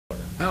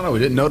I don't know. We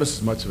didn't notice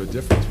as much of a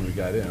difference when we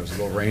got in. It was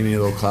a little rainy,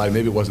 a little cloudy.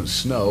 Maybe it wasn't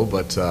snow,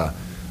 but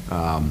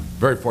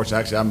very fortunate.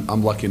 Actually,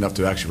 I'm lucky enough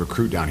to actually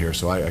recruit down here,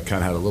 so I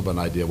kind of had a little bit of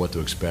an idea what to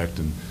expect.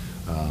 And,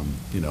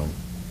 you know,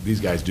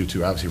 these guys do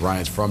too. Obviously,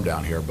 Ryan's from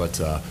down here, but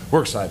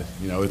we're excited.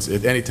 You know, it's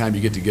anytime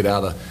you get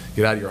out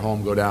of your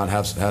home, go down,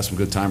 have some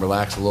good time,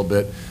 relax a little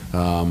bit.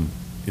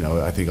 You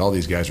know, I think all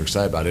these guys are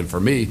excited about it. And for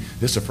me,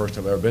 this is the first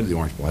time I've ever been to the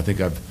Orange Bowl. I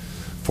think I've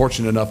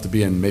fortunate enough to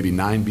be in maybe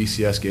 9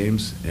 BCS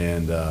games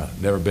and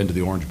never been to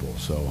the Orange Bowl.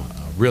 So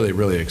really,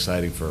 really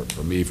exciting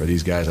for me, for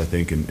these guys, I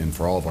think, and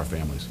for all of our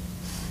families.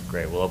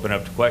 Great. We'll open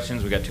up to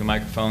questions. We got 2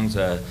 microphones.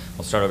 I'll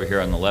start over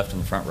here on the left in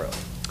the front row.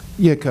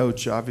 Yeah,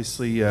 Coach.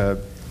 Obviously,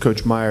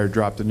 Coach Meyer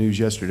dropped the news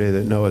yesterday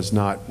that Noah's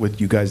not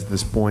with you guys at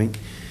this point.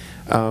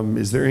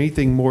 Is there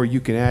anything more you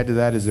can add to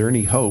that? Is there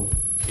any hope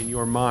in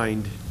your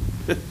mind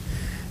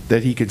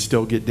that he could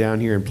still get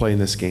down here and play in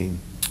this game?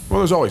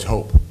 Well, there's always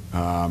hope.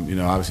 You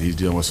know, obviously he's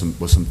dealing with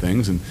some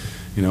things, and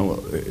you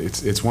know,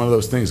 it's one of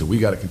those things that we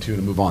got to continue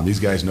to move on. These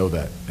guys know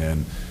that,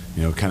 and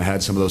you know, kind of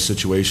had some of those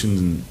situations,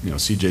 and you know,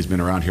 CJ's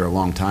been around here a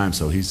long time,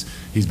 so he's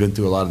been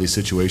through a lot of these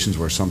situations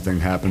where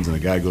something happens and a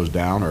guy goes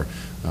down or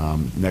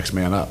next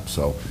man up.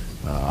 So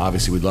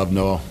obviously we'd love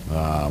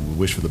Noah. We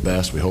wish for the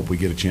best. We hope we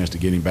get a chance to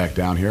get him back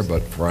down here,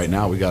 but for right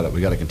now we got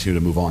to continue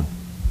to move on.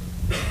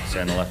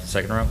 Stand on the left,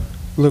 second row.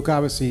 Luke,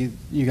 obviously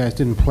you guys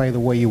didn't play the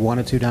way you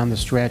wanted to down the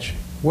stretch.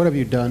 What have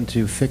you done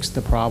to fix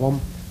the problem?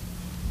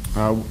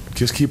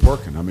 Just keep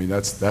working. I mean,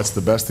 that's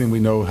the best thing we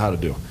know how to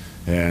do.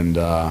 And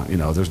you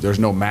know, there's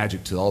no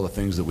magic to all the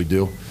things that we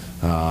do.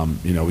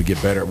 You know, we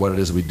get better at what it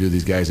is that we do.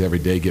 These guys every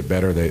day get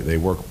better. They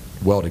work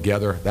well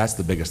together. That's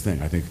the biggest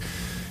thing. I think,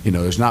 you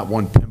know, there's not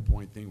one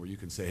pinpoint thing where you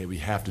can say, hey, we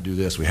have to do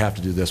this, we have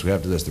to do this, we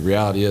have to do this. The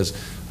reality is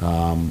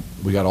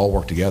we got to all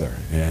work together,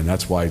 and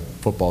that's why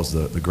football is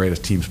the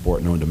greatest team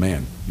sport known to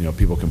man. You know,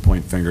 people can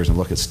point fingers and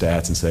look at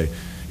stats and say,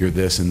 you're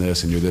this and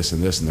this and you're this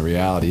and this, and the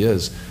reality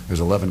is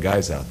there's 11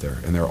 guys out there,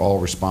 and they're all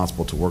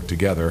responsible to work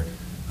together,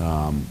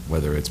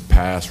 whether it's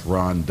pass,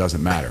 run,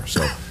 doesn't matter.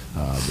 So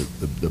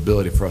the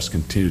ability for us to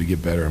continue to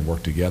get better and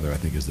work together, I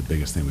think, is the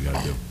biggest thing we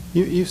got to do.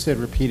 You've said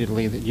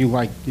repeatedly that you'd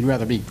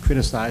rather be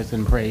criticized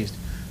than praised.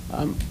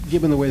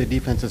 Given the way the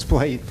defense has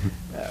played,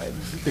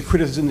 the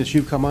criticism that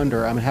you've come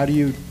under, I mean, how do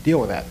you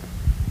deal with that?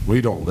 We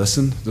don't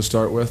listen to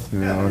start with. You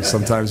know,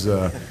 sometimes,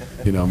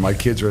 you know, my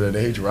kids are at an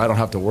age where I don't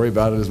have to worry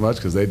about it as much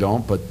because they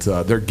don't, but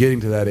they're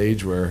getting to that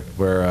age where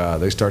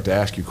they start to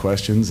ask you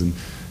questions. And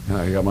you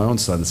know, I got my own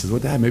son that says, well,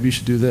 Dad, maybe you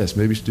should do this,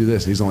 maybe you should do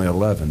this. He's only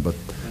 11, but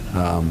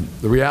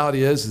the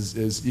reality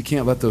is you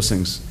can't let those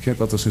things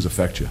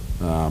affect you.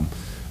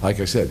 Like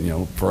I said, you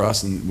know, for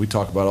us, and we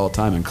talk about it all the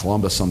time in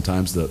Columbus,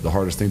 sometimes the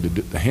hardest thing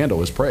to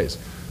handle is praise.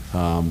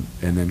 And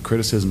then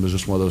criticism is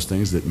just one of those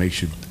things that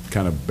makes you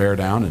kind of bear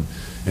down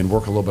and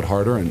work a little bit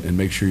harder and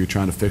make sure you're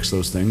trying to fix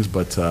those things.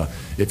 But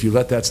if you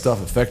let that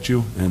stuff affect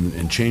you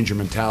and change your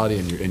mentality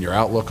and your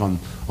outlook on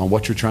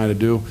what you're trying to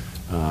do,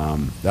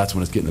 that's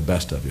when it's getting the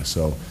best of you.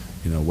 So,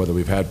 you know, whether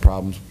we've had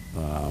problems,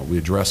 we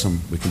address them,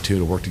 we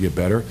continue to work to get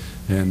better,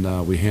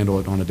 and we handle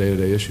it on a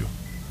day-to-day issue.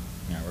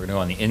 All right, we're going to go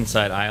on the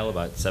inside aisle,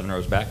 about 7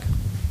 rows back.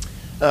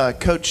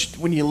 Coach,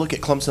 when you look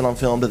at Clemson on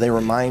film, do they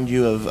remind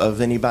you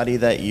of anybody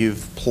that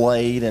you've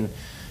played? And,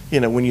 you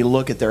know, when you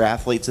look at their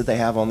athletes that they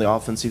have on the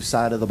offensive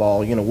side of the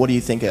ball, you know, what do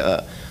you think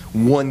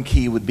one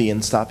key would be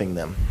in stopping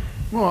them?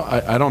 Well,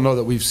 I don't know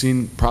that we've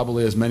seen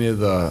probably as many of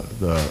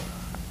the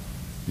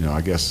you know,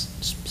 I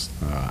guess,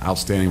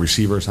 outstanding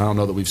receivers. I don't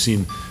know that we've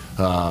seen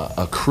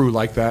a crew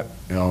like that,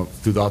 you know,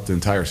 throughout the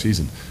entire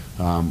season.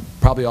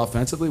 Probably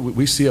offensively,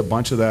 we see a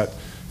bunch of that,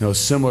 you know,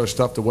 similar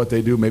stuff to what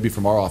they do. Maybe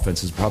from our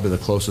offense is probably the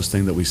closest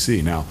thing that we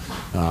see now.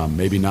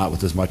 Maybe not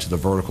with as much of the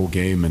vertical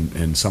game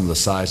and some of the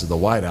size of the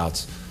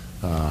wideouts,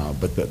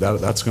 but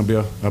that's going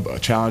to be a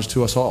challenge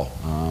to us all.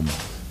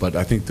 But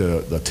I think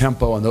the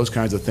tempo and those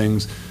kinds of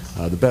things,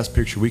 the best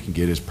picture we can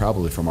get is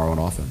probably from our own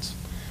offense.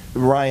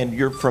 Ryan,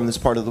 you're from this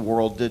part of the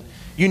world. Did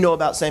you know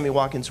about Sammy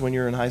Watkins when you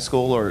were in high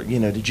school, or, you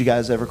know, did you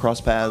guys ever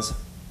cross paths?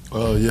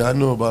 Yeah, I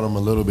knew about him a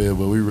little bit,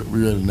 but we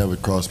really never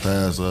crossed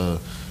paths.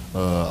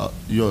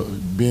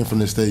 Being from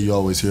this state, you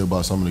always hear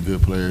about some of the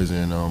good players,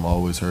 and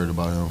always heard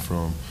about him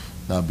from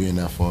not being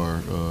that far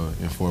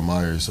in Fort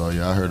Myers. So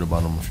yeah, I heard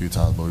about him a few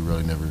times, but we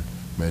really never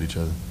met each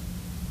other.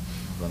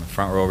 On the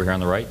front row over here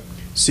on the right.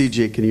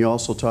 CJ, can you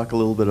also talk a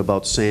little bit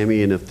about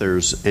Sammy and if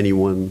there's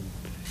anyone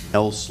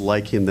else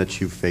like him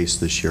that you've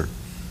faced this year?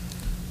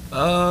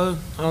 I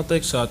don't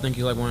think so. I think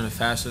he's like one of the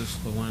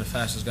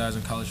fastest guys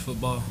in college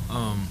football.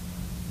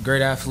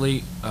 Great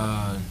athlete.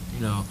 You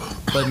know,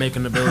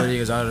 playmaking ability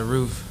is out of the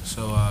roof.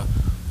 So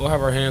we'll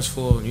have our hands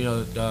full, you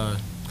know,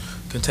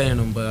 containing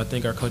him. But I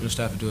think our coaching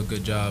staff will do a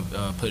good job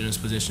putting us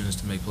in positions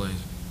to make plays.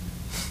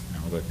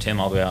 Now we'll go to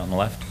Tim all the way out on the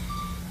left.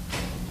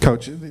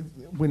 Coach,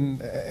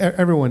 when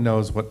everyone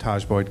knows what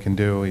Taj Boyd can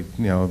do, you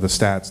know, the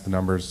stats, the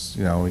numbers,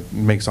 you know, he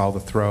makes all the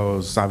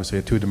throws, obviously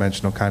a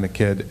two-dimensional kind of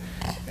kid.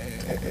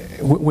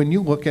 When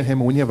you look at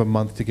him, when you have a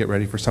month to get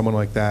ready for someone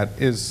like that,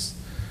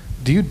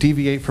 do you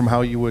deviate from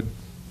how you would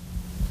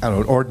I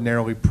don't know,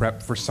 ordinarily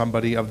prep for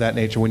somebody of that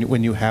nature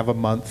when you have a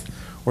month,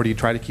 or do you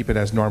try to keep it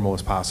as normal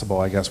as possible,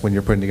 I guess, when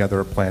you're putting together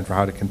a plan for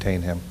how to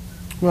contain him?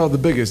 Well, the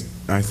biggest,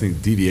 I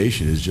think,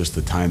 deviation is just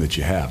the time that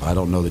you have. I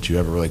don't know that you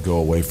ever really go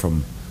away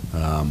from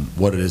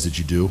what it is that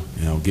you do,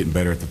 getting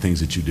better at the things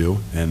that you do.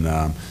 And,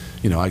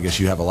 I guess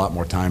you have a lot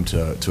more time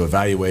to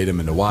evaluate him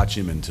and to watch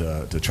him and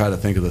to try to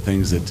think of the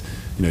things that,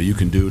 you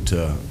can do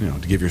to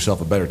give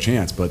yourself a better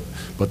chance. But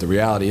the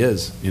reality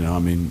is,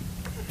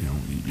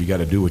 you got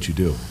to do what you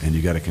do, and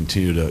you got to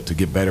continue to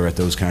get better at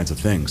those kinds of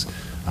things.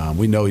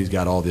 We know he's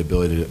got all the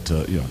ability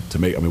to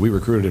make. I mean, we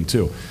recruited him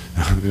too,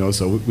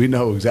 so we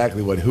know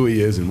exactly who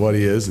he is and what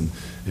he is,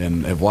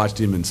 and have watched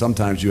him. And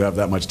sometimes you have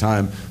that much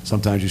time.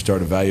 Sometimes you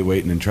start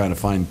evaluating and trying to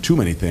find too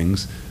many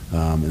things,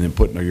 and then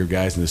putting your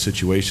guys into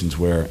situations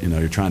where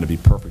you're trying to be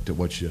perfect at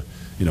what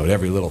at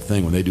every little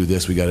thing. When they do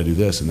this, we got to do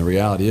this. And the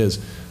reality is,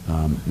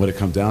 what it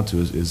comes down to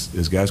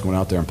is guys going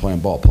out there and playing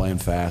ball, playing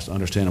fast,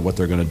 understanding what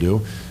they're going to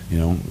do.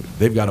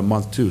 They've got a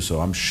month too,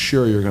 so I'm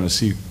sure you're going to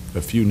see a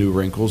few new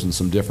wrinkles and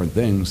some different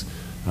things.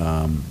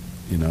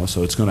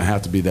 So it's going to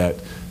have to be that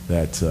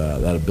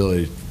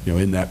ability,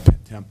 in that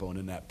tempo and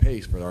in that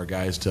pace for our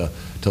guys to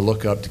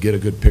look up, to get a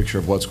good picture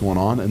of what's going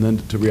on, and then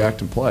to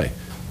react and play.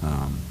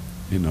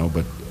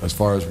 But as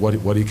far as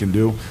what he can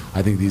do,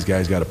 I think these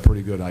guys got a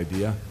pretty good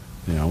idea.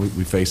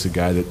 We face a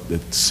guy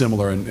that's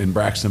similar in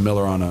Braxton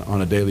Miller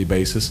on a daily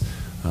basis.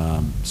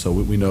 So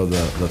we know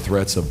the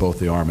threats of both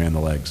the arm and the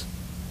legs.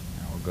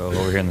 We'll go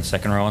over here in the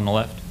second row on the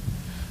left.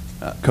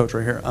 Coach,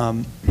 right here.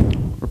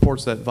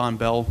 Reports that Von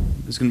Bell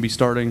is going to be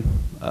starting.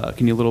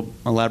 Can you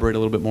elaborate a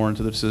little bit more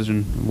into the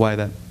decision, why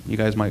that you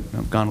guys might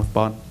have gone with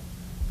Von?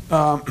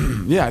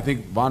 Yeah, I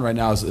think Von right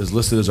now is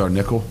listed as our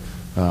nickel,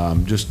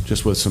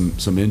 just with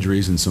some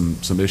injuries and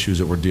some issues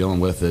that we're dealing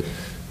with. That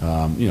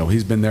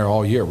he's been there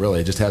all year,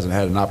 really. Just hasn't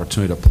had an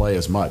opportunity to play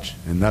as much,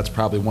 and that's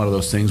probably one of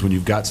those things when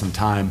you've got some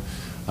time,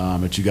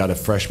 that you got a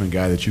freshman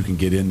guy that you can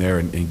get in there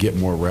and get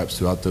more reps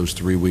throughout those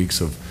 3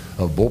 weeks of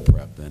bull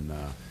prep. And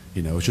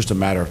it's just a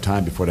matter of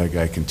time before that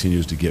guy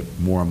continues to get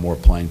more and more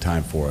playing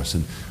time for us.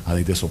 And I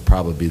think this will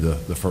probably be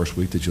the first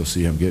week that you'll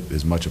see him get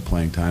as much of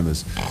playing time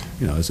as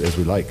as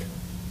we like.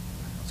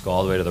 Let's go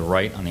all the way to the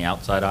right on the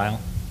outside aisle.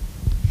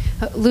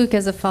 Luke,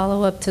 as a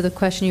follow-up to the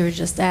question you were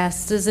just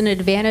asked, is an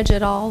advantage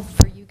at all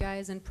for you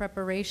guys in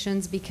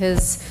preparations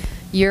because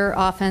your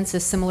offense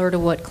is similar to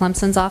what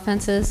Clemson's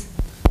offense is?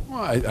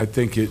 Well, I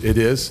think it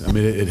is. I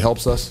mean, it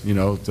helps us.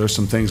 There's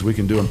some things we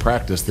can do in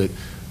practice that,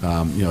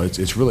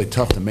 it's really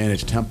tough to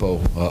manage tempo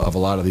of a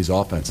lot of these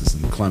offenses,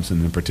 and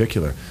Clemson in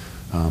particular.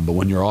 But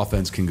when your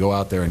offense can go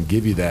out there and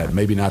give you that,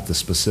 maybe not the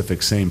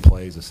specific same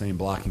plays, the same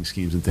blocking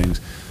schemes and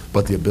things,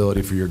 but the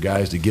ability for your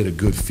guys to get a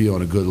good feel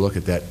and a good look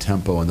at that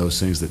tempo and those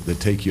things that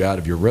take you out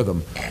of your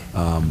rhythm,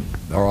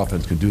 our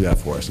offense can do that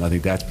for us. And I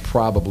think that's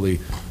probably,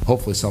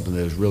 hopefully, something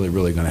that is really,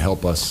 really going to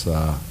help us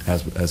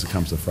as it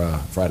comes to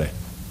Friday.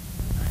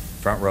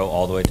 Front row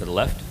all the way to the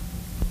left.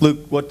 Luke,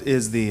 what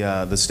is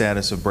the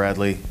status of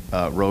Bradley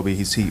Roby?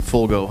 Is he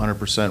full go,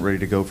 100% ready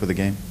to go for the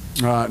game?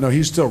 No,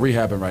 he's still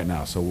rehabbing right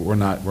now, so we're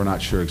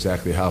not sure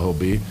exactly how he'll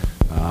be,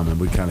 and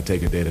we kind of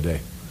take it day to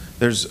day.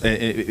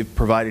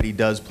 Provided he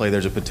does play,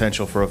 there's a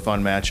potential for a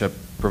fun matchup,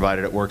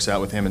 provided it works out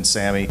with him and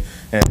Sammy.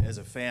 And as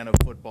a fan of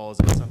football, is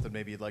that something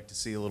maybe you'd like to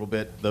see a little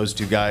bit? Those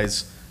two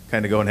guys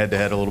kind of going head to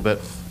head a little bit.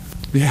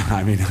 Yeah,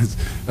 I mean,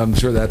 I'm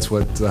sure that's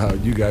what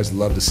you guys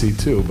love to see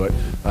too. But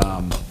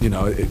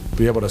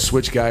be able to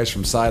switch guys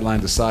from sideline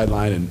to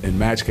sideline and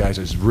match guys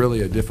is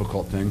really a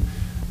difficult thing.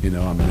 I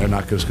mean, they're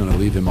not just going to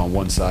leave him on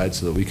one side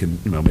so that we can,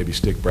 maybe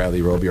stick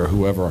Bradley Roby or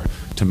whoever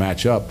to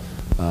match up.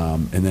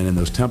 And then in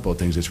those tempo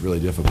things, it's really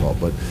difficult.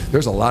 But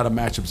there's a lot of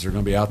matchups that are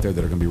going to be out there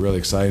that are going to be really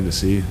exciting to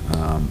see.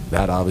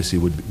 That obviously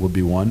would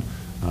be one.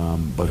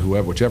 But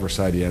whichever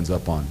side he ends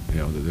up on,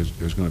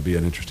 there's going to be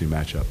an interesting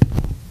matchup.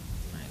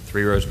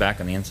 3 rows back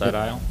on the inside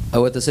aisle.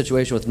 With the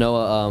situation with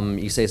Noah,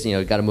 you say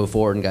got to move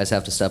forward and guys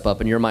have to step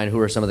up. In your mind, who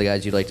are some of the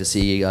guys you'd like to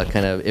see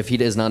kind of, if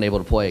he is not able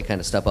to play, kind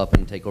of step up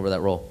and take over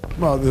that role?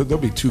 Well, there'll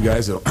be 2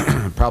 guys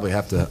that'll probably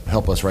have to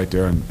help us right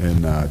there,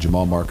 in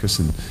Jamal Marcus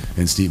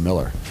and Steve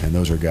Miller. And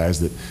those are guys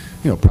that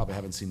probably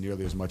haven't seen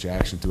nearly as much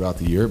action throughout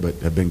the year, but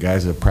have been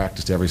guys that have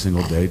practiced every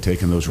single day,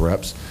 taking those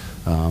reps,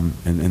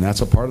 and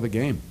that's a part of the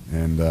game.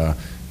 And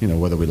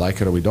whether we like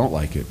it or we don't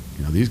like it,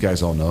 these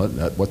guys all know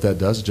it. What that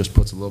does, it just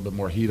puts a little bit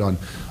more heat on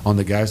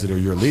the guys that are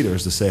your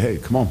leaders to say, hey,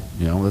 come on,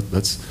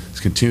 let's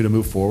continue to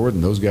move forward.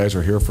 And those guys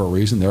are here for a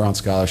reason. They're on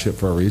scholarship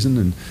for a reason,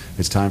 and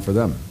it's time for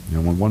them.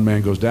 When one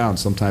man goes down,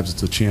 sometimes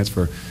it's a chance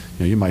for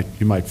you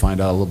might find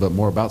out a little bit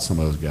more about some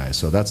of those guys.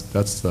 So that's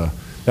the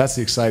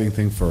exciting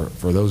thing for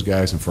those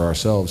guys and for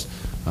ourselves.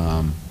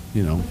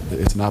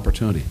 It's an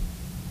opportunity.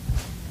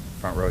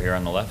 Front row here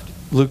on the left.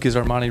 Luke, is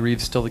Armani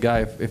Reeves still the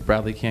guy if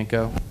Bradley can't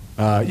go?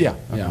 Yeah.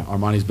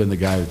 Armani's been the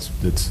guy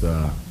that's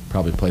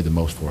probably played the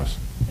most for us.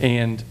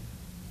 And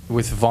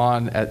with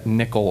Vaughn at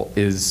nickel,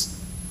 is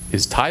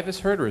Tyvis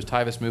hurt, or is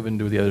Tyvis moving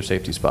to the other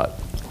safety spot?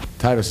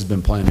 Tyvis has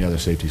been playing the other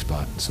safety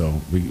spot.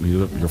 So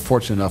you're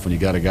fortunate enough when you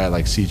got a guy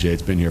like CJ.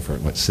 It's been here for,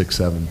 6,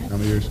 7, how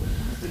many years?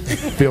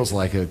 feels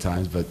like it at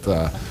times, but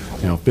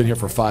you know, been here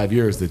for 5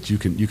 years, that you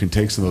can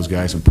take some of those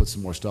guys and put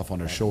some more stuff on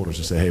their shoulders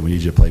and say, hey, we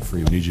need you to play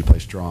free, we need you to play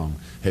strong,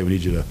 hey, we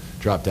need you to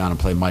drop down and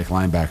play Mike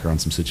linebacker on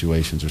some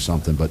situations or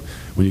something. But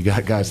when you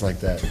got guys like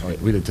that,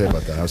 we didn't tell you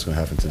about that. That's going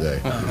to happen today.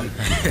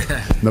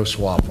 No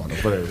swap on it,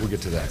 but we'll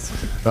get to that.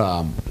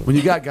 When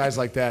you got guys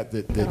like that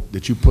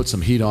that you put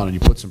some heat on and you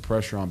put some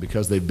pressure on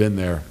because they've been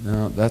there,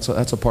 that's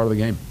a part of the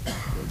game.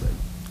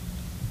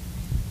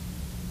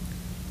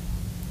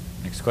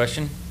 Next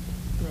question.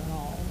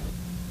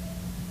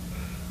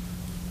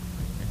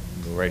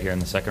 Go right here in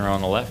the second row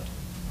on the left.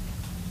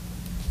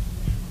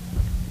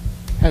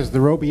 Has the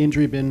Roby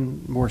injury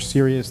been more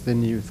serious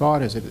than you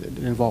thought? Has it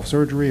involved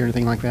surgery or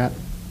anything like that?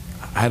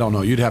 I don't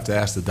know. You'd have to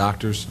ask the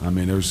doctors. I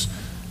mean, there's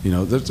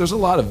a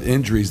lot of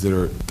injuries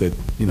that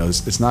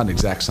it's not an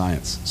exact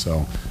science.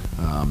 So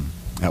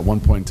at one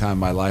point in time in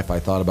my life, I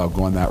thought about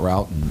going that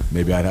route, and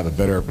maybe I'd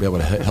be able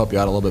to help you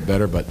out a little bit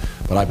better. But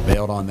I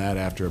bailed on that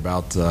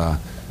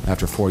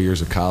after 4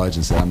 years of college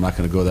and said I'm not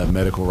going to go that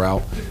medical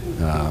route.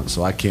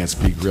 So I can't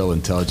speak real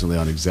intelligently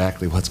on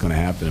exactly what's going to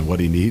happen and what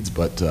he needs.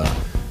 But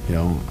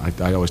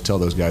I always tell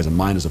those guys, a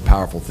mind is a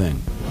powerful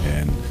thing,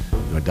 and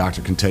a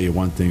doctor can tell you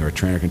one thing or a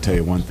trainer can tell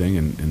you one thing,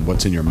 and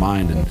what's in your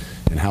mind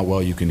and how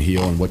well you can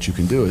heal and what you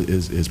can do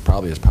is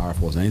probably as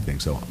powerful as anything.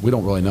 So we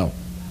don't really know.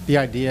 The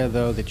idea,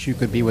 though, that you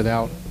could be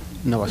without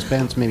Noah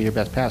Spence, maybe your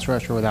best pass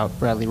rusher, without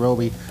Bradley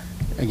Roby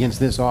against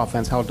this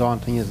offense, how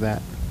daunting is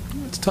that?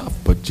 It's tough,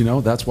 but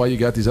that's why you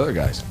got these other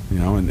guys,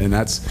 and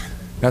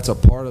that's a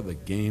part of the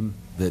game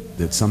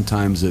that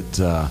sometimes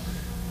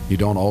you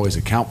don't always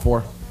account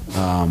for,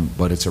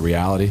 but it's a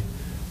reality.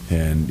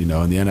 And in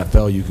the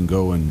NFL, you can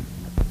go and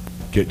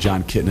get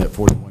John Kitna at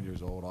 41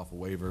 years old off of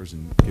waivers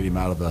and get him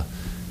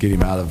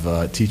out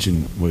of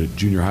teaching with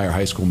junior high or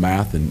high school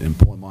math and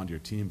pull him onto your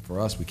team. For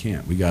us, we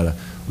can't. We gotta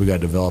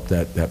develop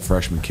that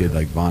freshman kid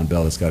like Von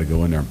Bell that's got to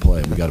go in there and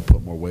play. We got to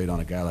put more weight on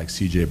a guy like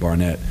C.J.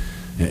 Barnett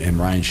and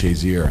Ryan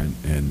Shazier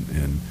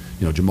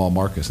and Jamal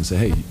Marcus and say,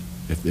 hey,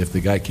 if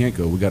the guy can't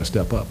go, we got to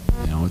step up.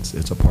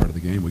 It's a part of the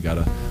game. We got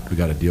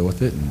to deal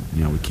with it,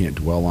 and we can't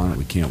dwell on it.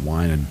 We can't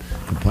whine and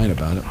complain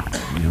about it.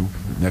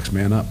 Next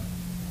man up.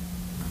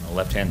 On the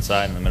left-hand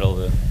side in the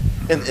middle of the.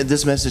 And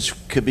this message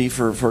could be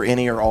for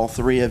any or all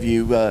three of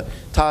you.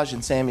 Taj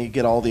and Sammy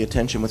get all the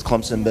attention with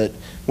Clemson, but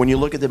when you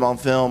look at them on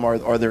film,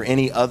 are there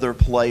any other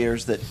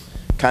players that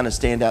kind of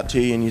stand out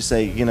to you and you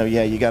say,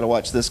 yeah, you got to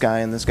watch this guy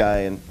and this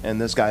guy and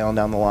this guy on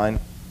down the line?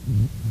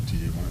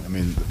 I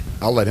mean,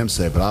 I'll let him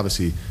say it, but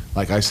obviously,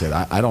 like I said,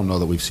 I don't know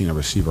that we've seen a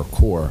receiver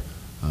core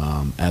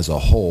as a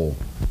whole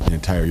an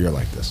entire year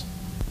like this.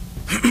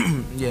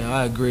 Yeah,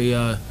 I agree.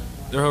 Their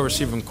whole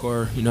receiving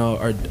core,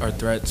 our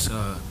threats.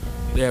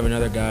 They have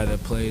another guy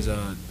that plays,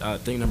 I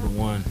think, number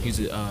 1. He's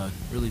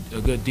really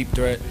a good deep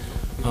threat.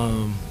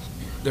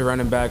 Their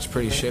running back's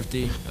pretty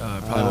shifty,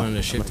 probably one of the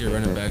shiftier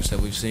running backs that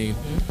we've seen.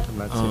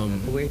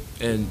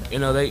 And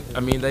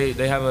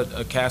they have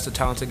a cast of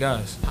talented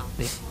guys.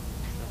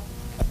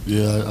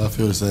 Yeah, I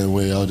feel the same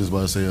way. I was just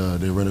about to say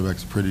their running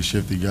back's a pretty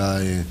shifty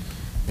guy,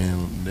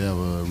 and they have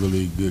a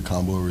really good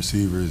combo of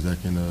receivers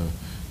that can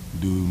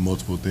do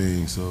multiple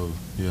things. So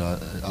yeah,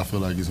 I feel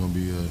like it's gonna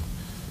be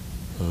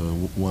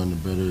one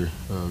of the better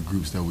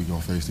groups that we're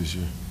gonna face this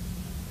year.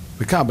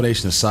 The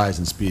combination of size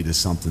and speed is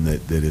something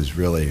that is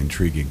really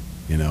intriguing.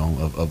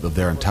 Of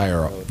their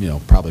entire,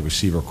 probably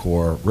receiver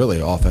core, really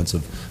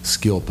offensive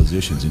skill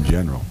positions in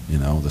general.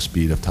 The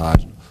speed of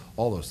Taj,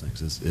 all those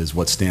things is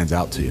what stands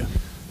out to you.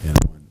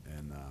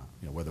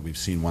 Whether we've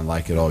seen one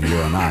like it all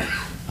year or not,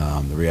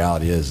 the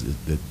reality is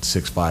that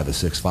 6'5" is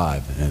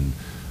 6'5", and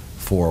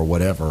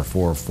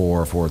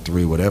 4'4",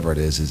 4'3", whatever it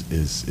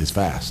is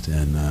fast.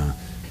 And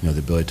the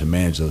ability to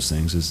manage those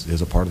things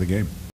is a part of the game.